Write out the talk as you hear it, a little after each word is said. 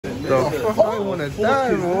fuck? I wanna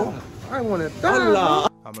die, bro. I wanna die.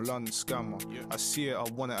 I'm a London scammer. I see it, I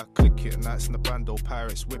want it, I click it. Nights in the bando,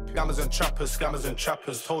 pirates whip it. Scammers and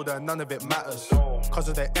trappers. Told her none of it matters. Cause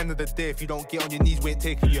at the end of the day, if you don't get on your knees, we ain't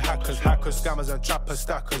taking you hackers. Scammers and trappers,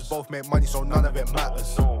 stackers. Both make money, so none of it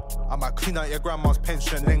matters. I might clean out your grandma's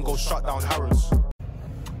pension, then go shut down Harrods.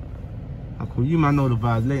 Cool, you man know the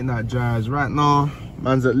vibes. Late night drives. Right now,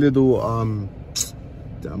 man's at Lidl.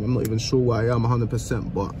 Damn, I'm not even sure where I am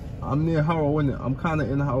 100%, but I'm near Harrow, innit? I'm kind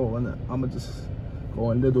of in Harrow, innit? I'ma just go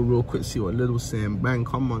on Lidl real quick, see what Lidl's saying. Bang,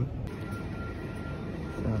 come on.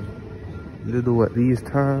 Lidl at these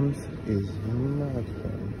times is mad,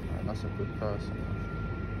 fam. Right, that's a good person.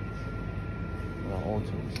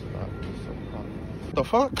 The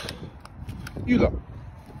fuck? You lot?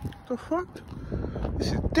 The fuck?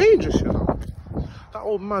 This is dangerous, you know. That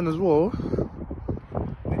old man as well.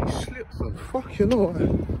 He slips and fuck, you know.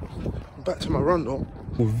 Back to my run though.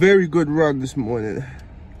 A very good run this morning.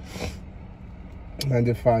 Man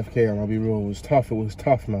did 5k and I'll be real, it was tough,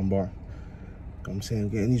 man, but I'm saying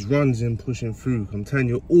getting these runs in, pushing through. I'm telling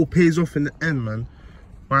you, it all pays off in the end, man.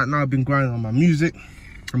 Right now I've been grinding on my music,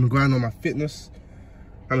 I've been grinding on my fitness,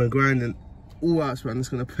 I've been grinding all out, man. It's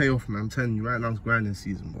gonna pay off, man. I'm telling you, right now it's grinding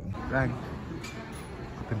season, bro. Bang.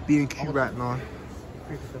 Up in B&Q right now.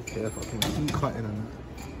 Yeah, fucking keep cutting and that.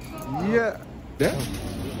 Yeah. Yeah.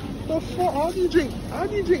 The fuck? How do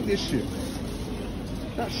you drink this shit?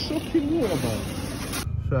 That's shocking water, man.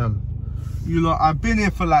 Fam, you lot, I've been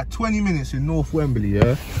here for like 20 minutes in North Wembley,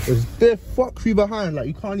 yeah? There's dead fuckery behind, like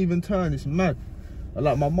you can't even turn, it's mad. And,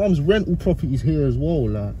 like my mum's rental property's here as well,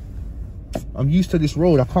 like. I'm used to this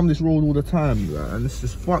road, I come this road all the time, like, and it's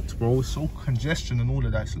just fucked, bro. It's so congestion and all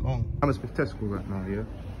of that, it's long. I'm at Tesco right now, yeah?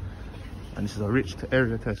 And this is a rich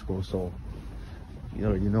area Tesco, so you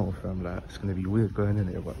already know, fam, like, it's gonna be weird going in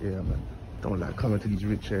here, but yeah, man. Don't like coming to these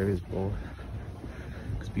rich areas, bro.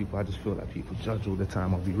 Because people, I just feel like people judge all the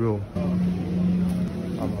time, I'll be real. Oh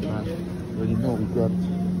my man, you already know we grabbed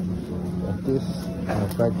this and a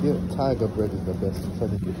baguette. Tiger bread is the best. I'm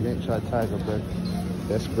telling you, if you ain't tried tiger bread,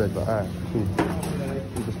 best bread, but alright, cool.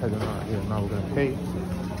 We just heading out here, now we're gonna pay.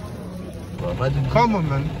 Well, imagine, come on,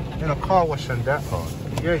 man, in a car wash and that car.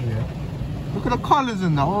 Yeah. Look at the colours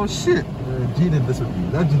in that, oh shit. Gene in this would be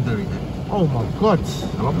legendary. Oh my god.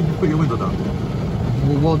 And why would you put your window down?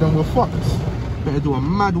 Well then we're fucked. Better do a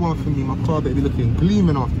mad one for me, my car better be looking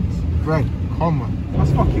gleaming after this. Right, come on.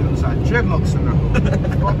 That's fucking looks like dreadlocks in that.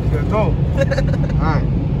 Fuck you, no. Alright.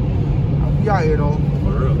 I'll be out here though.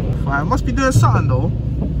 For real. Fine, must be doing something though.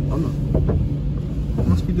 I'm not.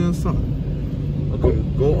 Must be doing something. Okay,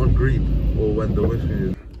 go on green or when the wish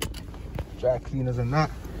is. Dry cleaners and that.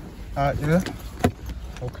 Alright, yeah.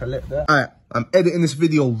 I'll collect that. Alright, I'm editing this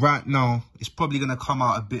video right now. It's probably gonna come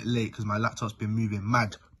out a bit late because my laptop's been moving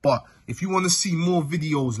mad. But if you want to see more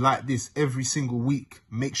videos like this every single week,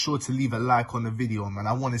 make sure to leave a like on the video, man.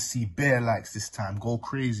 I want to see bare likes this time. Go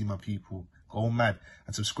crazy, my people. Go mad.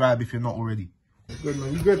 And subscribe if you're not already. Good,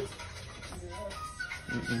 man. You good?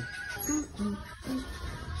 The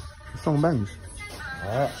song bangs.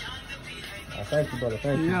 Alright. Thank you, brother.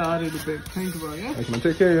 Thank you. Yeah, I did a bit. Thank you, bro. Yeah? Thank you, man.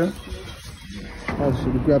 Take care, yeah? I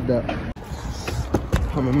should have grabbed that.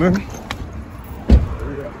 Come on, man.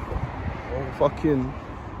 Oh, fucking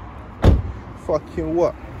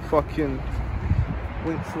what? Fucking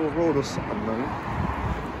Winfield Road or something, man.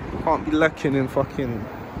 You can't be lacking in fucking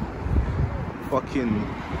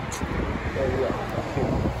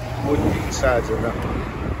wood sides and that.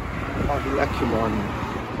 Can't be lacking, man.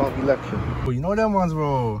 Can't be lacking. But you know them ones,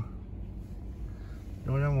 bro.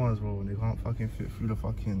 You know them ones, bro, they can't fucking fit through the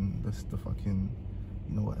fucking, the fucking,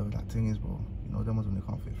 you know, whatever that thing is, bro. You know them ones when they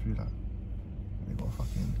can't fit through that. They got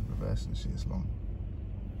fucking reverse and shit, it's long.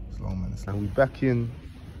 It's long, man. And we back in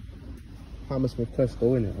Hammersmith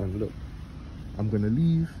Tesco, innit? And look, I'm gonna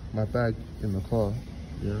leave my bag in the car,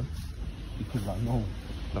 yeah? Because I know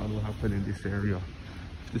what happened in this area.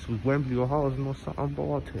 If this was Wembley or Housing or something,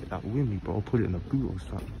 bro, I'll take that with me, bro. I'll put it in a boot or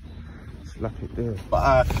something. Slap it there.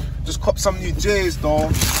 But just copped some new J's though.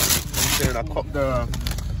 I copped the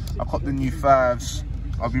new 5s.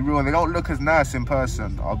 I'll be real, they don't look as nice in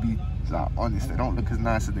person. I'll be like honest, they don't look as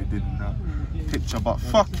nice as they did in the picture, but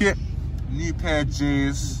fuck it. New pair of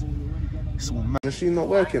J's. It's all mad. Machine not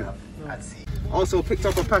working. Also picked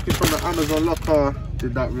up a package from the Amazon locker.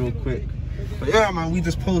 Did that real quick. But yeah, man, we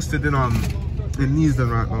just posted in Neasden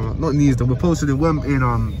right now. Not Neasden, we posted in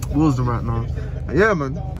Willesden right now. And yeah,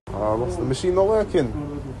 man. What's the machine not working?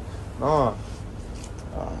 Nah.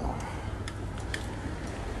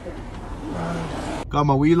 Come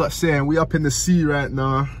on, what you lot saying? We up in the sea right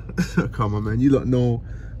now. Come on, man. You lot know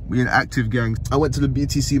We an active gang. I went to the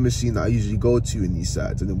BTC machine that I usually go to in these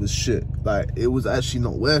sides, and it was shit. Like, it was actually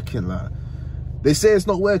not working. Like, they say it's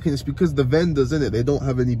not working. It's because the vendors, innit, they don't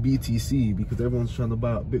have any BTC because everyone's trying to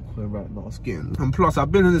buy up Bitcoin right now. It's getting. And plus,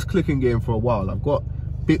 I've been in this clicking game for a while. I've got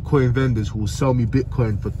Bitcoin vendors who will sell me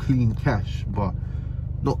Bitcoin for clean cash, but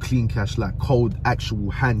not clean cash like cold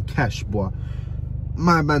actual hand cash, but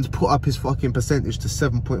my man's put up his fucking percentage to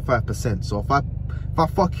 7.5%. So if I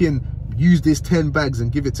fucking use this 10 bags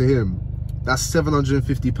and give it to him, that's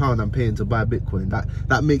 £750 I'm paying to buy Bitcoin.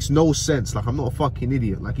 That makes no sense. Like, I'm not a fucking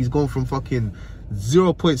idiot. Like, he's gone from fucking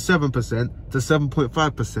 0.7% to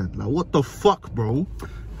 7.5%. Like, what the fuck, bro?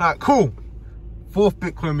 Alright, cool. 4th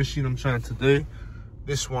Bitcoin machine I'm trying to do.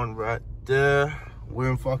 This one right there.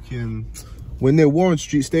 We're near Warren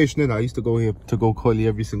Street Station, and I used to go here to go collie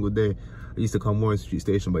every single day. I used to come Warren Street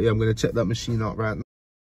Station, but yeah, I'm gonna check that machine out right now.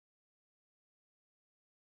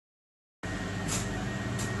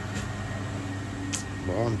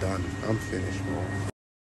 Bro, I'm done. I'm finished, bro.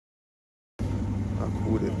 I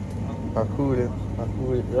cooled it.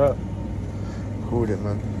 Yeah. Cooled it,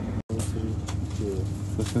 man.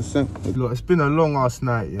 Look, it's been a long ass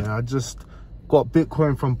night, yeah. I just got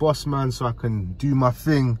Bitcoin from Boss Man so I can do my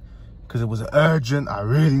thing because it was urgent. I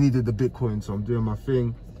really needed the Bitcoin, so I'm doing my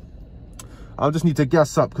thing. I just need to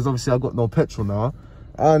gas up because obviously I got no petrol now.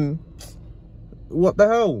 And what the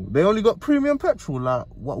hell? They only got premium petrol. Like,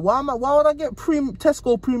 why would I get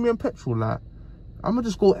Tesco premium petrol? Like, I'm gonna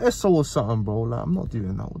just go Esso or something, bro. Like, I'm not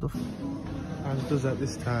doing that. What the fuck? How it does at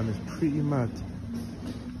this time is pretty mad.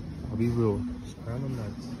 I'll be real. It's kind of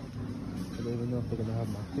mad. I don't even know if they're gonna have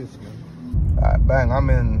my kiss, man. Alright, bang. I'm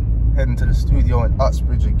heading to the studio in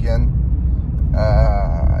Uxbridge again.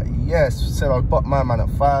 Yes, said I'd bought my man at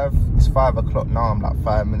 5. It's 5 o'clock now. I'm like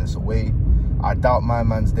 5 minutes away. I doubt my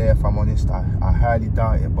man's there, if I'm honest. I highly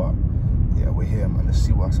doubt it, but yeah, we're here, man. Let's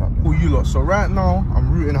see what's happening. Oh, you lot. So right now, I'm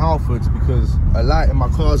routing Halfords because a light in my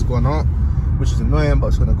car's gone out, which is annoying, but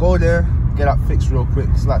it's gonna go there, get that fixed real quick.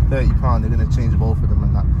 It's like £30. They're gonna change both of them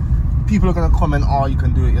and that. People are gonna comment, oh, you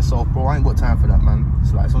can do it yourself, bro. I ain't got time for that, man.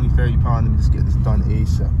 It's like, it's only £30. Let me just get this done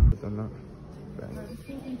ASAP.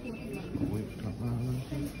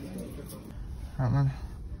 Right, man.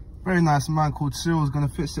 Very nice man called Cyril's gonna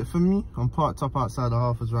fix it for me. I'm parked up outside the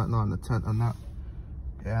Halfords right now in the tent and that.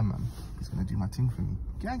 Yeah, man. He's gonna do my thing for me.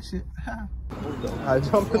 Gang shit. I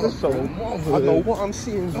jump in the show. I know what I'm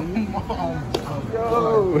seeing.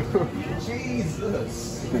 Yo.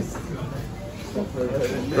 Jesus.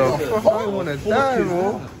 I wanna die,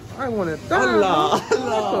 bro. I wanna die. Allah.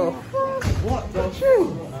 What the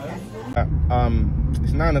fuck?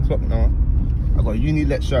 It's 9 o'clock now. I got a uni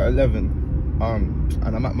lecture at 11.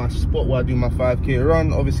 And I'm at my spot where I do my 5K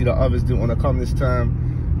run. Obviously the others didn't want to come this time.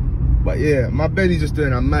 But yeah, my belly's just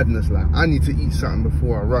doing a madness. Like, I need to eat something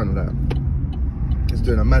before I run. Like, it's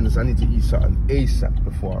doing a madness. I need to eat something ASAP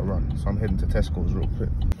before I run. So I'm heading to Tesco's real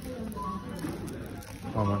quick.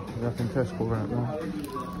 Oh man, we're in Tesco right now.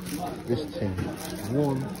 This thing,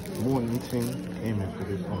 warm morning thing, aiming for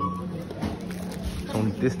this one. It's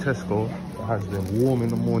only this Tesco that has them warm in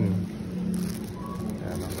the morning.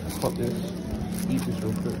 And I'm gonna pop this, eat this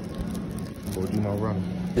real quick, and go do my run.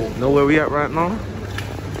 Know where we at right now?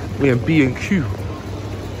 We in B&Q.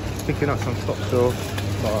 Picking up some topsoil.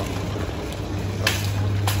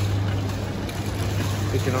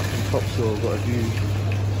 Picking up some topsoil, gotta do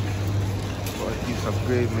some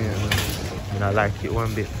grave, man. And I like it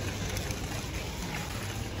one bit.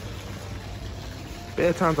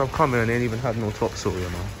 Bare times I've come here and they ain't even had no topsoil, you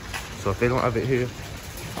know. So if they don't have it here,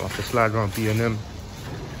 I'll have to slide around B&M and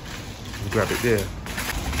grab it there.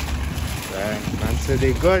 Right, man said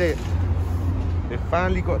they got it. They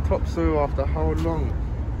finally got topsoil after how long?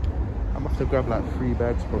 I'm gonna have to grab like 3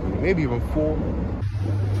 bags probably, maybe even 4.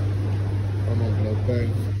 I'm not gonna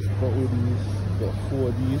bang. Got all these, got 4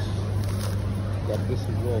 of these. Grab this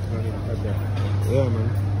as well, man. Yeah, man.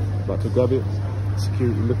 About to grab it.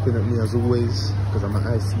 Security looking at me as always, because I'm an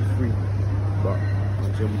IC3. But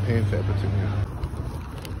I'm gonna be paying for everything here.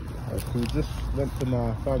 Alright, cool. Just went to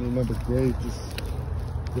my family member's grave, just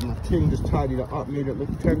did my thing, just tidied it up, made it look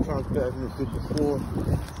 10 times better than it did before.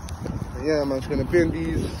 And yeah, man, I'm gonna bin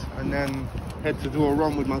these and then head to do a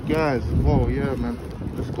run with my guys. Whoa, yeah, man.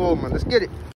 Let's go, man. Let's get it.